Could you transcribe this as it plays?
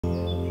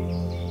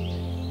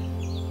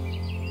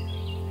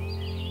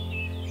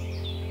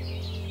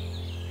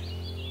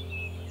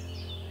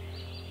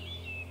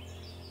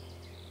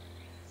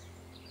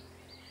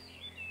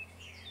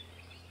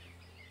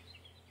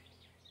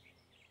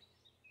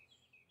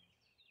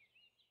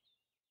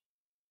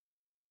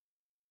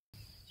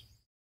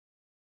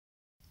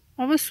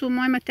Ovo su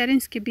moje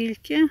materinske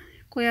biljke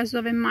koje ja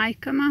zovem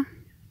majkama.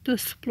 To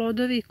su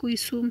plodovi koji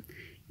su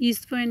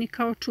izdvojeni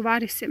kao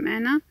čuvari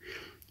semena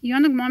i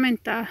onog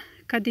momenta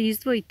kada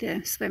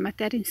izdvojite svoje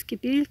materinske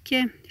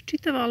biljke,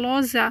 čitava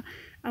loza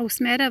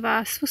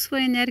usmerava svu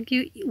svoju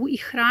energiju i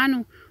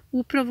hranu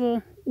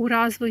upravo u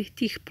razvoj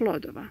tih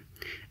plodova.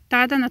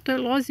 Tada na toj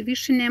lozi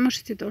više ne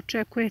možete da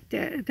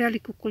očekujete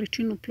veliku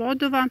količinu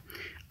plodova,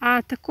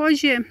 a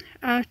takođe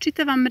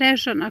čitava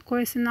mreža na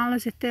kojoj se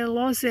nalaze te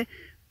loze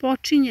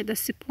počinje da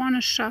se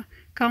ponaša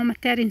kao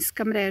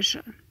materinska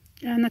mreža.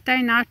 Na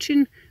taj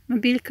način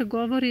biljka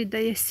govori da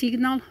je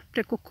signal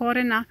preko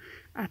korena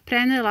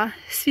prenela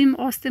svim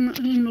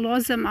ostalim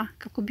lozama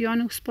kako bi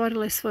one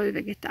usporile svoju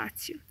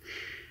vegetaciju.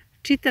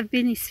 Čitav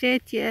biljni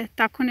svet je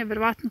tako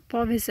neverovatno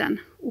povezan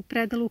u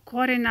predalu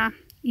korena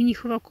i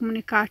njihova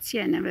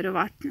komunikacija je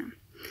neverovatna.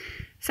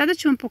 Sada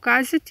ću vam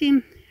pokazati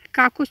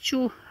kako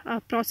ću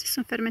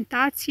procesom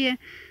fermentacije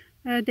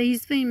da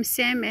izdvojim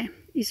seme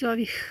iz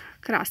ovih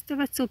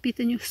krastavaca. U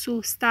pitanju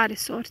su stare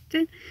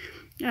sorte.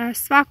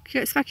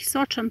 Svaki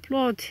sočan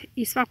plod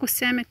i svako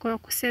seme koje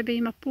oko sebe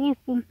ima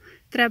pulpu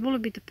trebalo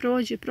bi da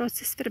prođe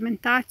proces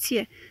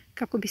fermentacije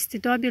kako biste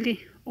dobili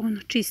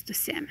ono čisto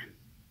seme.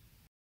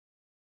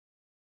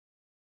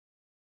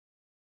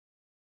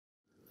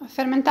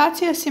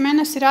 Fermentacija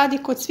semena se radi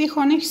kod svih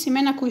onih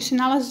semena koji se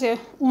nalaze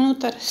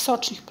unutar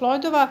sočnih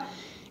plodova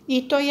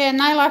i to je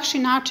najlakši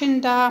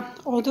način da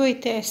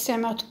odvojite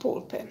seme od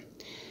pulpe.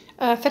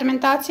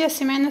 Fermentacija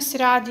semena se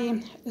radi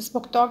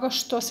zbog toga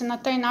što se na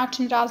taj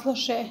način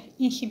razlaže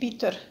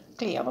inhibitor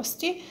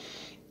klijavosti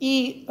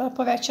i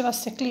povećava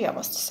se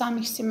klijavost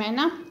samih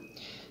semena.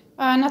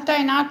 Na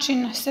taj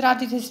način se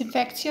radi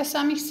dezinfekcija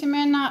samih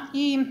semena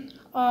i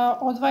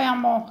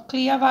odvajamo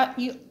klijava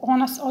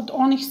od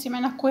onih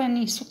semena koja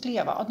nisu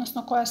klijava,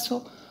 odnosno koja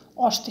su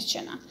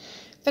oštećena.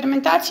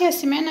 Fermentacija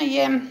semena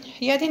je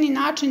jedini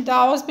način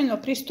da ozbiljno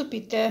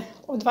pristupite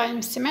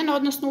odvajanju semena,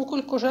 odnosno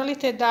ukoliko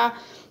želite da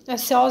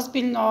se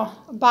ozbiljno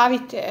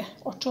bavite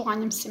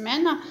očuvanjem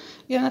semena,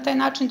 jer na taj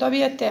način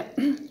dobijate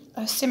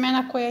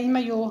semena koja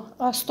imaju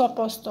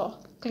 100%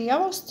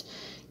 klijavost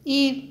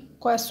i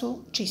koja su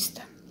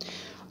čista.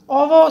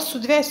 Ovo su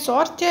dve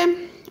sorte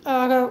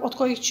od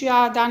kojih ću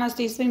ja danas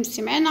da izdvojim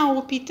semena.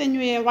 U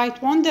pitanju je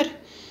White Wonder,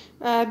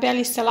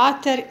 beli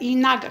salater i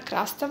naga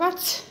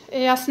krastavac.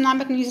 Ja sam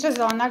namerno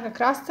izrezala naga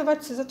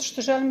krastavac zato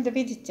što želim da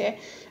vidite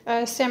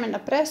seme na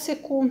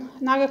preseku.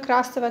 Naga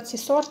krastavac je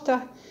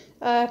sorta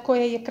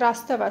koja je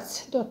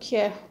krastavac dok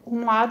je u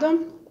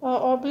mladom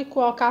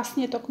obliku, a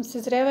kasnije tokom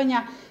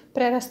sazrevanja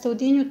prerasta u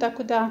dinju,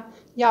 tako da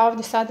ja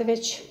ovde sada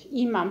već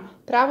imam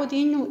pravu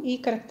dinju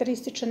i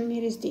karakterističan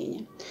miris dinje.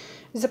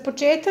 Za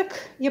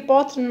početak je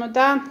potrebno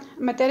da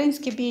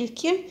materinske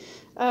biljke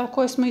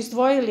koje smo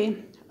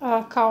izdvojili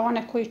kao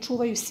one koji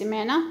čuvaju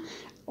semena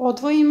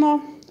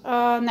odvojimo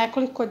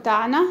nekoliko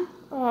dana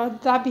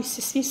da bi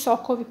se svi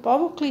sokovi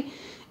povukli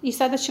i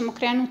sada ćemo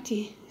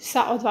krenuti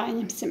sa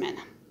odvajanjem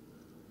semena.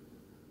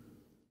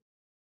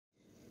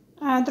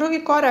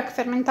 Drugi korak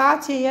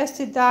fermentacije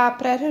jeste da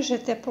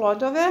prerežete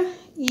plodove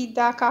i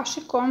da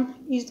kašikom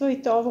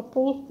izdvojite ovu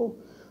pulpu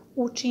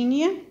u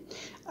činije.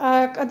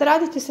 Kada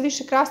radite sa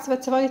više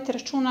krastavaca, vodite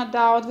računa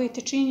da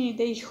odvojite činije i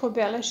da ih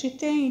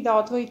obeležite i da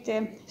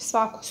odvojite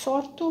svaku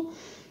sortu.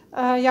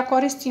 Ja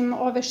koristim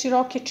ove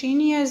široke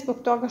činije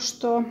zbog toga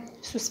što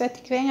su sve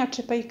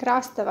tikvenjače pa i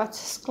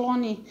krastavac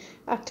skloni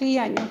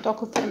klijanju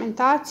tokom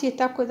fermentacije,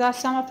 tako da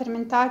sama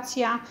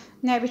fermentacija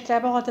ne bi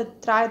trebala da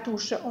traje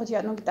duže od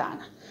jednog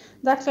dana.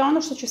 Dakle,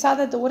 ono što ću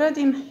sada da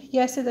uradim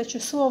jeste da ću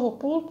svu ovu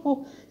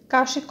pulpu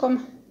kašikom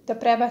da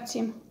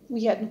prebacim u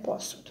jednu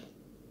posudu.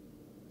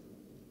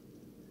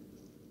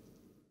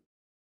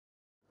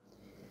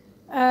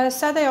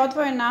 Sada je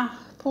odvojena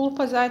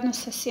pulpa zajedno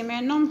sa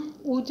sjemenom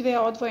u dve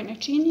odvojene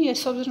činije,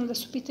 s obzirom da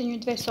su u pitanju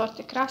dve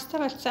sorte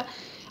krastavaca,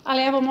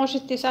 ali evo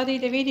možete sada i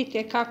da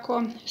vidite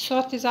kako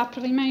sorte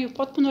zapravo imaju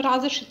potpuno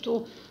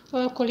različitu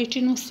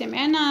količinu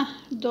semena,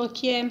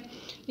 dok je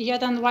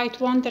jedan White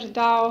Wonder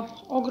dao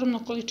ogromnu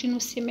količinu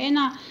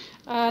semena,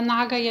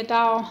 naga je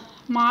dao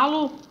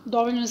malu,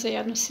 dovoljno za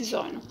jednu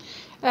sezonu.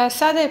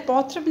 Sada je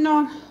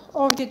potrebno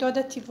ovdje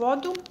dodati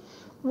vodu.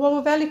 U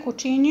ovu veliku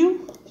činiju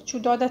ću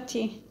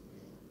dodati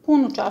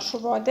punu čašu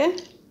vode,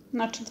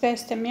 znači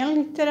 200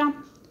 ml,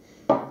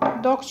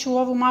 dok ću u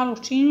ovu malu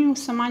činiju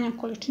sa manjom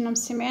količinom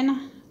semena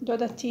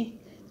dodati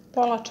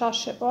pola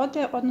čaše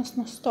vode,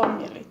 odnosno 100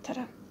 ml.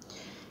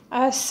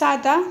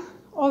 Sada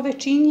ove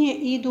činije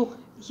idu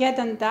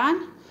jedan dan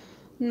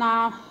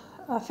na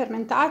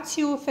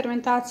fermentaciju.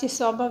 Fermentacija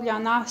se obavlja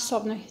na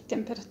sobnoj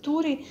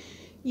temperaturi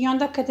i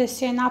onda kada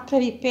se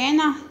napravi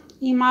pena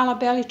i mala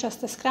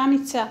beličasta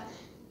skramica,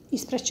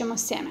 ispraćemo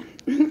seme.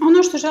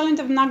 Ono što želim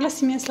da vam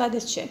naglasim je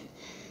sledeće.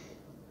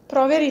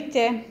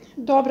 Proverite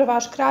dobro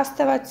vaš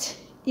krastavac,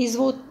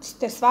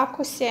 izvucite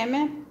svako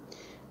seme,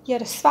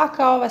 jer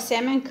svaka ova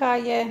semenka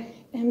je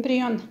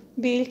embrion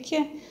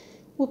biljke.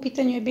 U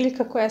pitanju je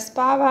biljka koja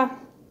spava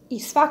i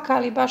svaka,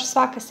 ali baš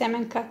svaka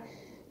semenka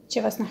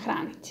će vas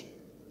nahraniti.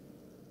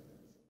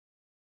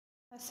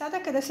 Sada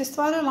kada se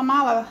stvorila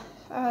mala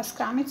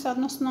skramica,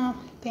 odnosno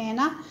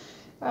pena,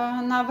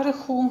 na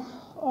vrhu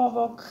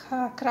ovog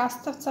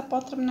krastavca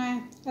potrebno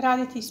je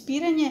raditi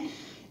ispiranje.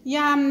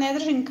 Ja ne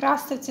držim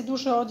krastavce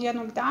duže od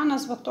jednog dana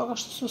zbog toga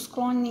što su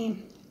skloni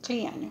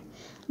klijanju.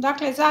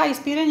 Dakle, za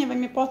ispiranje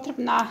vam je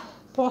potrebna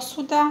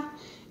posuda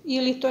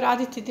ili to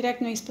radite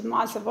direktno ispod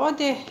mlaza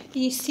vode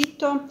i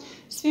sito.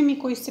 Svi mi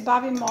koji se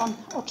bavimo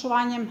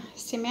očuvanjem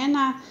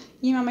semena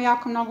imamo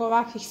jako mnogo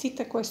ovakvih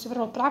sita koje su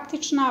vrlo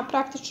praktična.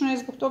 Praktično je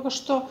zbog toga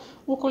što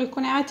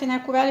ukoliko nemate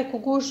neku veliku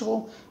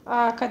gužvu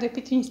kada je u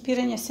pitanju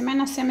ispiranje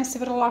semena, seme se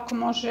vrlo lako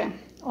može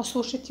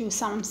osušiti u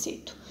samom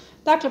situ.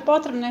 Dakle,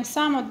 potrebno je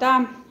samo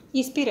da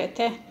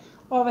ispirete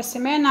ova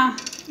semena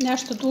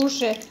nešto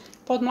duže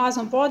pod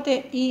mlazom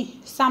vode i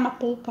sama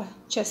pulpa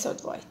će se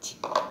odvojiti.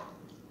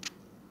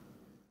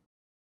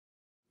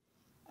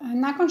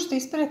 Nakon što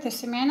ispirete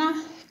semena,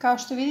 kao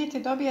što vidite,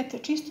 dobijate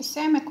čisto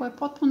seme koje je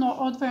potpuno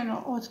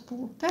odvojeno od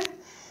pulpe.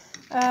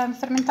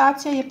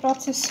 Fermentacija je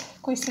proces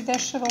koji se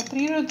dešava u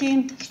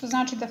prirodi, što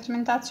znači da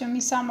fermentacijom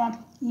mi samo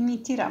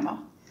imitiramo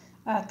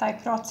taj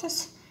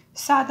proces.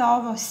 Sada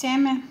ovo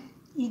seme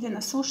ide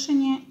na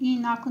sušenje i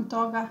nakon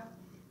toga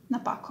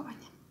na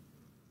pakovanje.